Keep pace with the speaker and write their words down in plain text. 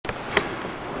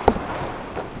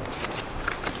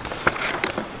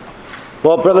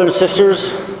Well, brothers and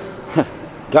sisters,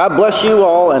 God bless you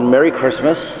all and Merry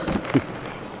Christmas.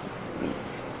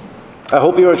 I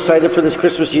hope you're excited for this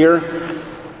Christmas year.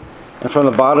 And from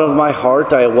the bottom of my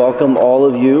heart, I welcome all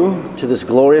of you to this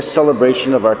glorious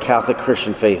celebration of our Catholic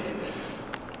Christian faith.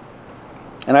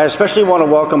 And I especially want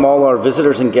to welcome all our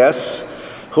visitors and guests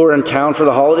who are in town for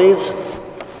the holidays.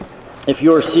 If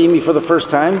you are seeing me for the first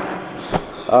time,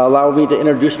 allow me to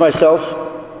introduce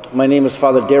myself. My name is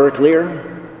Father Derek Lear,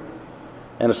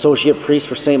 an associate priest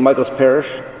for St. Michael's Parish.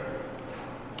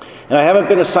 And I haven't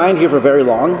been assigned here for very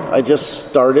long. I just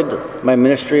started my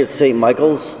ministry at St.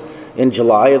 Michael's in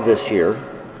July of this year,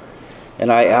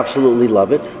 and I absolutely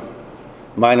love it,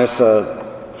 minus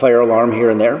a fire alarm here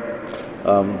and there.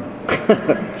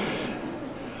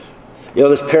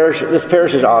 This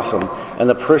parish is awesome, and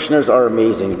the parishioners are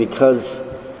amazing because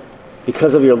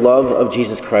of your love of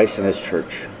Jesus Christ and His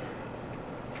church.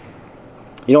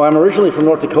 I'm originally from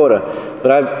North Dakota,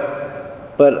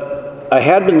 but I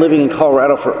had been living in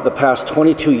Colorado for the past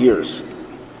 22 years.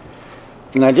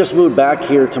 And I just moved back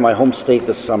here to my home state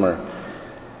this summer.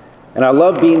 And I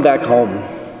love being back home.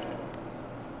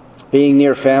 Being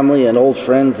near family and old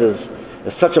friends is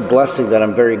such a blessing that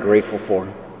I'm very grateful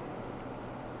for.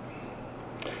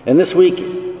 And this week,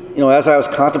 as I was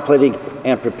contemplating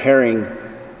and preparing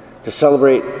to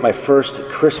celebrate my first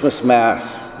Christmas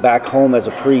Mass back home as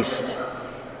a priest,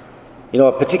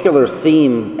 a particular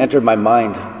theme entered my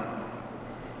mind.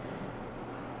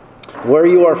 Where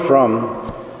you are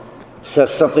from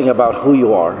says something about who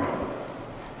you are.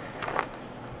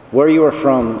 Where you are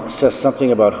from says something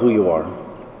about who you are.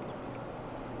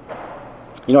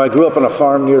 I grew up on a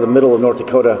farm near the middle of North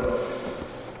Dakota.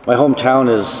 My hometown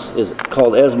is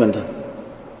called Esmond.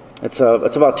 It's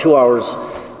about 2 hours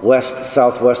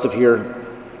southwest of here.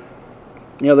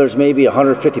 There's maybe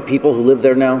 150 people who live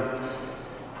there now.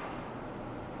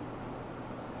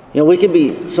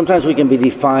 Sometimes we can be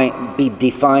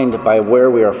defined by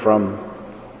where we are from.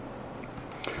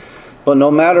 But no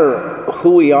matter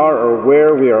who we are or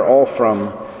where we are all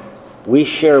from, we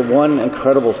share one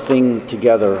incredible thing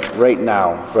together right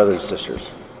now, brothers and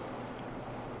sisters.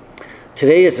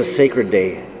 Today is a sacred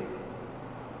day.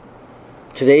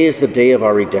 Today is the day of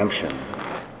our redemption,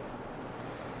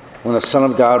 when the Son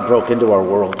of God broke into our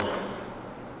world.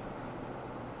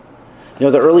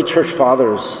 The early church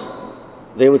fathers,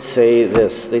 they would say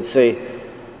this. They'd say,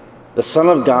 the Son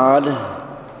of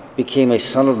God became a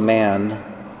son of man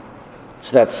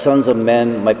so that sons of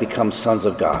men might become sons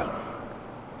of God.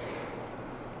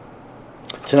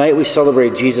 Tonight we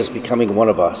celebrate Jesus becoming one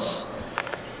of us,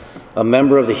 a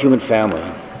member of the human family,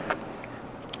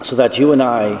 so that you and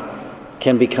I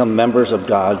can become members of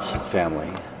God's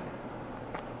family.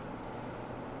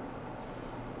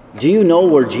 Do you know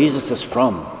where Jesus is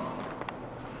from?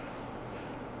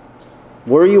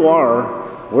 Where you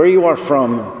are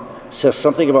from says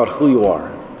something about who you are.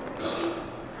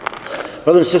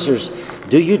 Brothers and sisters,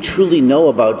 do you truly know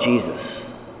about Jesus?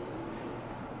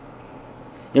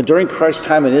 During Christ's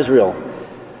time in Israel,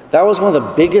 that was one of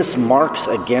the biggest marks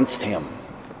against him.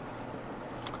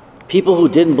 People who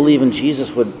didn't believe in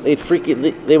Jesus would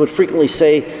frequently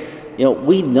say,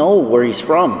 we know where he's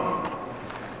from.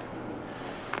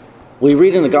 We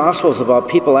read in the Gospels about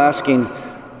people asking,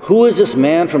 who is this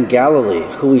man from Galilee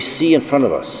who we see in front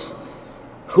of us?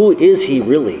 Who is he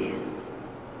really?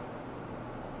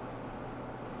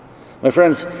 My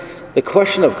friends, the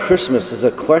question of Christmas is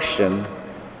a question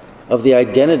of the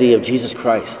identity of Jesus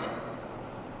Christ.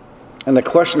 And the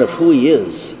question of who he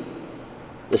is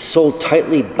so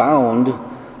tightly bound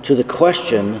to the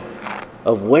question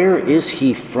of where is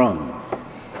he from?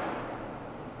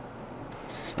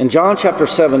 In John chapter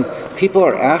 7, people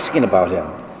are asking about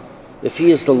him, if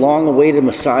he is the long-awaited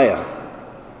Messiah.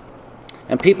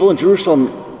 And people in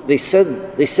Jerusalem, they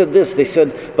said this,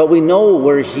 but we know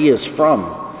where he is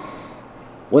from.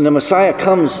 When the Messiah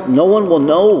comes, no one will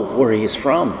know where he is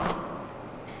from.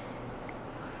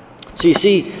 So you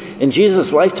see, in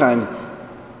Jesus' lifetime,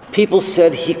 people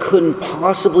said he couldn't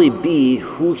possibly be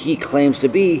who he claims to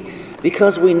be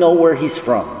because we know where he's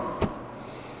from.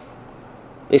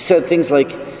 They said things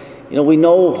like, we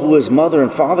know who his mother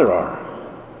and father are.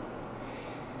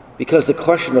 Because the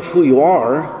question of who you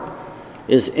are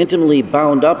is intimately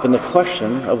bound up in the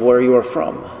question of where you are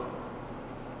from.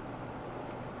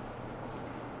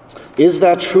 Is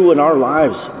that true in our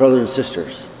lives, brothers and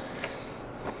sisters?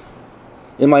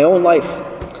 In my own life,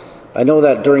 I know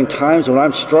that during times when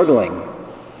I'm struggling,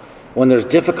 when there's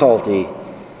difficulty,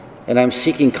 and I'm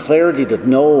seeking clarity to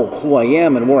know who I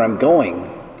am and where I'm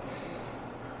going,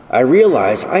 I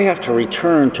realize I have to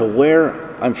return to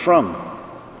where I'm from.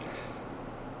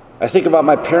 I think about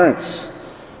my parents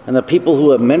and the people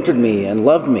who have mentored me and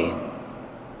loved me.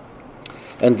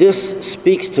 And this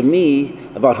speaks to me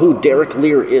about who Derek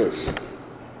Lear is.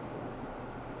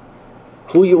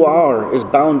 Who you are is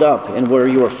bound up in where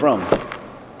you are from.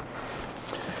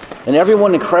 And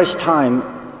everyone in Christ's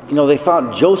time, they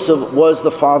thought Joseph was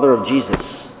the father of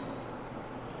Jesus.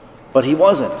 But he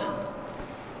wasn't.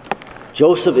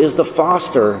 Joseph is the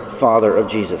foster father of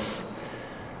Jesus.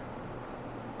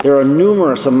 There are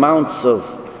numerous amounts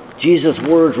of Jesus'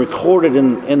 words recorded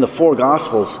in the four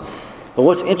Gospels. But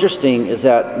what's interesting is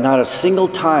that not a single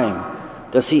time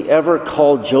does he ever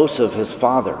call Joseph his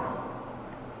father.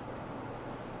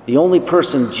 The only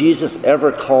person Jesus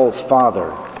ever calls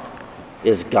father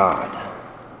is God.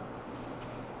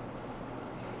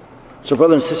 So,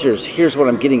 brothers and sisters, here's what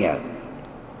I'm getting at.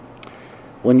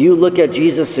 When you look at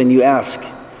Jesus and you ask,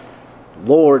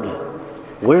 Lord,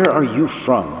 where are you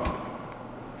from?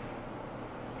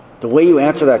 The way you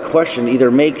answer that question either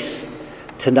makes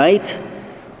tonight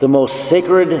the most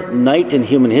sacred night in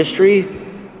human history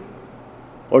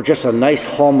or just a nice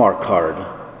Hallmark card.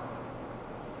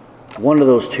 One of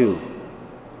those two.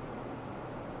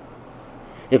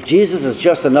 If Jesus is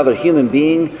just another human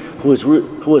being who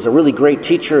is a really great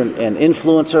teacher and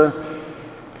influencer,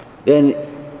 then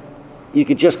you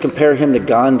could just compare him to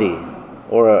Gandhi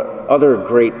or other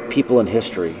great people in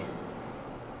history.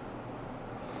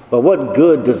 But what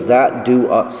good does that do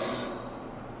us?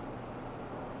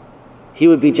 He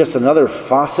would be just another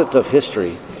facet of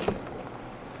history.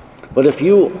 But if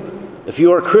you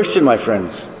are a Christian, my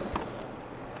friends,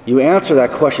 you answer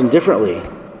that question differently.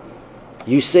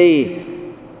 You say,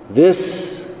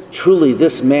 this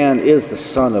man is the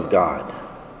Son of God.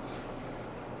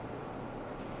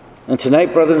 And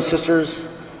tonight, brothers and sisters,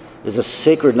 is a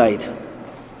sacred night.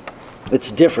 It's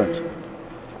different.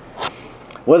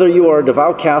 Whether you are a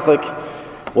devout Catholic,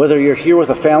 whether you're here with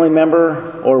a family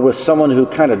member or with someone who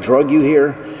kind of drug you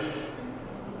here,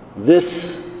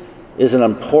 this is an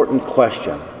important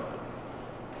question.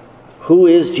 Who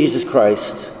is Jesus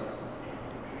Christ?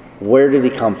 Where did he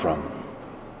come from?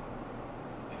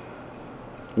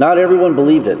 Not everyone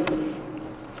believed it,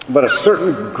 but a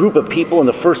certain group of people in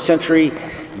the first century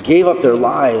gave up their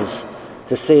lives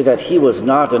to say that he was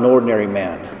not an ordinary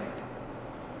man,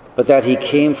 but that he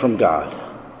came from God.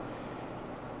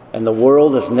 And the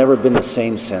world has never been the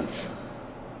same since.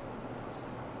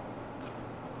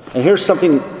 And here's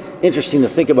something interesting to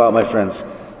think about, my friends.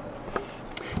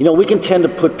 We can tend to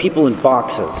put people in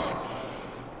boxes.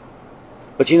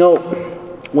 But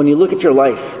when you look at your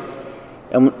life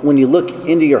and when you look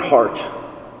into your heart,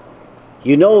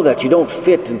 you know that you don't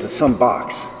fit into some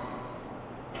box.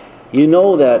 You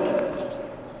know that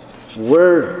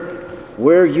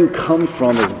where you come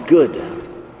from is good.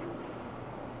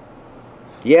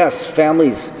 Yes,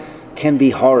 families can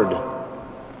be hard,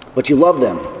 but you love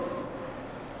them.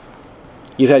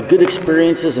 You've had good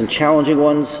experiences and challenging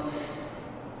ones.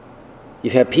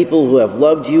 You've had people who have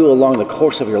loved you along the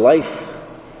course of your life.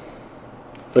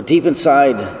 But deep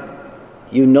inside,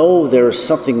 you know there is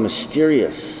something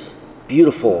mysterious,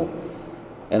 beautiful,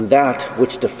 and that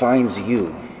which defines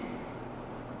you.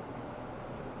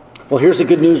 Well, here's the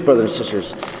good news, brothers and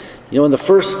sisters. In the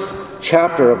first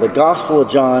chapter of the Gospel of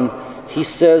John, he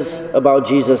says about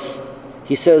Jesus,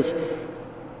 he says,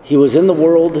 he was in the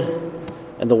world,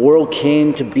 and the world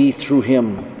came to be through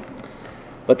him,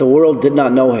 but the world did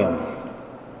not know him.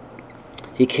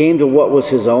 He came to what was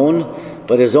his own,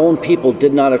 but his own people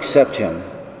did not accept him.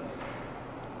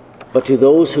 But to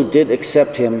those who did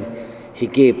accept him, he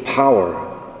gave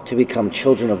power to become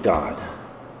children of God.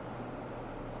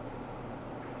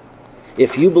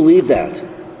 If you believe that,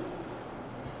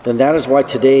 then that is why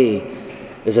today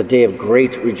is a day of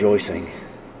great rejoicing.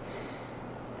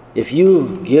 If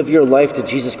you give your life to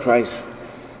Jesus Christ,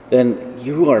 then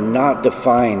you are not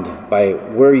defined by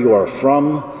where you are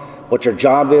from, what your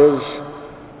job is,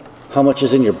 how much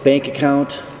is in your bank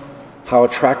account, how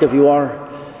attractive you are.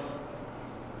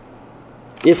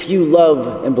 If you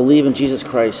love and believe in Jesus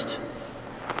Christ,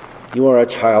 you are a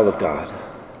child of God.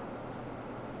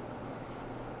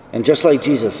 And just like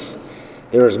Jesus,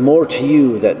 there is more to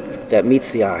you that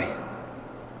meets the eye.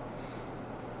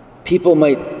 People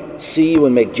might see you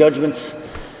and make judgments.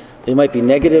 They might be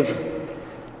negative.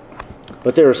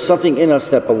 But there is something in us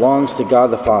that belongs to God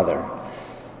the Father.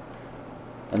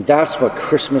 And that's what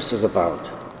Christmas is about.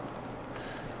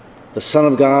 The Son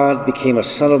of God became a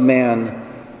Son of Man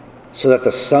so that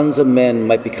the sons of men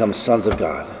might become sons of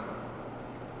God.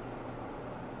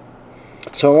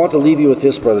 So I want to leave you with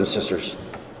this, brothers and sisters.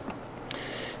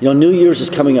 New Year's is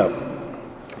coming up.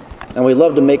 And we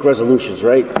love to make resolutions,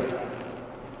 right?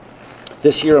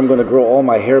 This year I'm going to grow all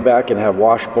my hair back and have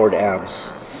washboard abs.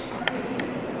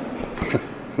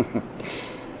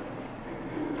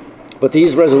 But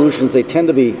these resolutions, they tend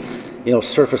to be,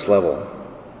 surface level.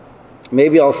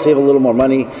 Maybe I'll save a little more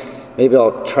money. Maybe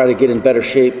I'll try to get in better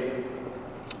shape.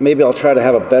 Maybe I'll try to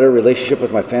have a better relationship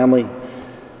with my family,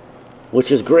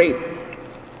 which is great.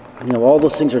 All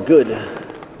those things are good.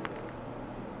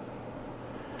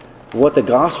 What the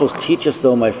Gospels teach us,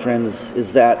 though, my friends,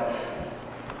 is that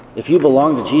if you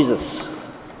belong to Jesus,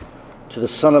 to the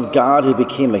Son of God who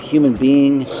became a human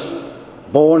being,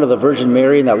 born of the Virgin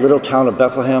Mary in that little town of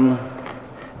Bethlehem,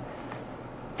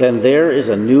 then there is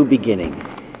a new beginning.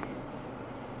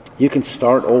 You can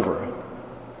start over.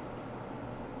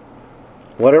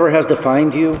 Whatever has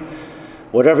defined you,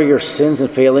 whatever your sins and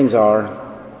failings are,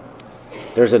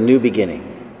 there's a new beginning.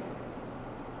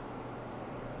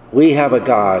 We have a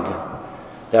God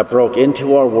that broke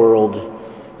into our world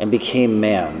and became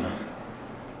man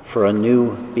for a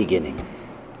new beginning.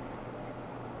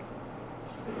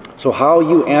 So how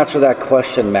you answer that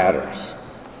question matters.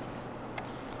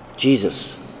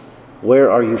 Jesus,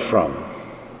 where are you from?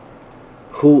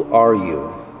 Who are you?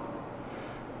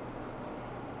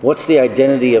 What's the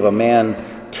identity of a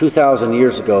man 2,000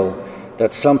 years ago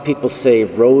that some people say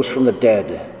rose from the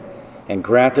dead and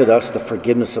granted us the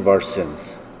forgiveness of our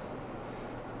sins?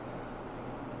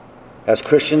 As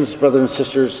Christians, brothers and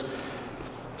sisters,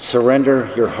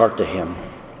 surrender your heart to Him.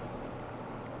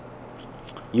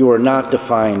 You are not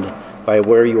defined by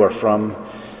where you are from.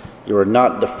 You are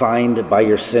not defined by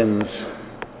your sins.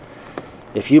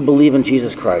 If you believe in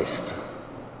Jesus Christ,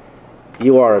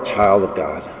 you are a child of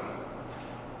God.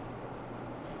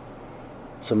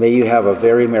 So may you have a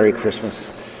very Merry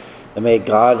Christmas, and may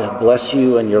God bless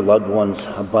you and your loved ones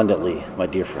abundantly, my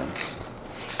dear friends.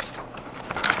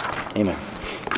 Amen.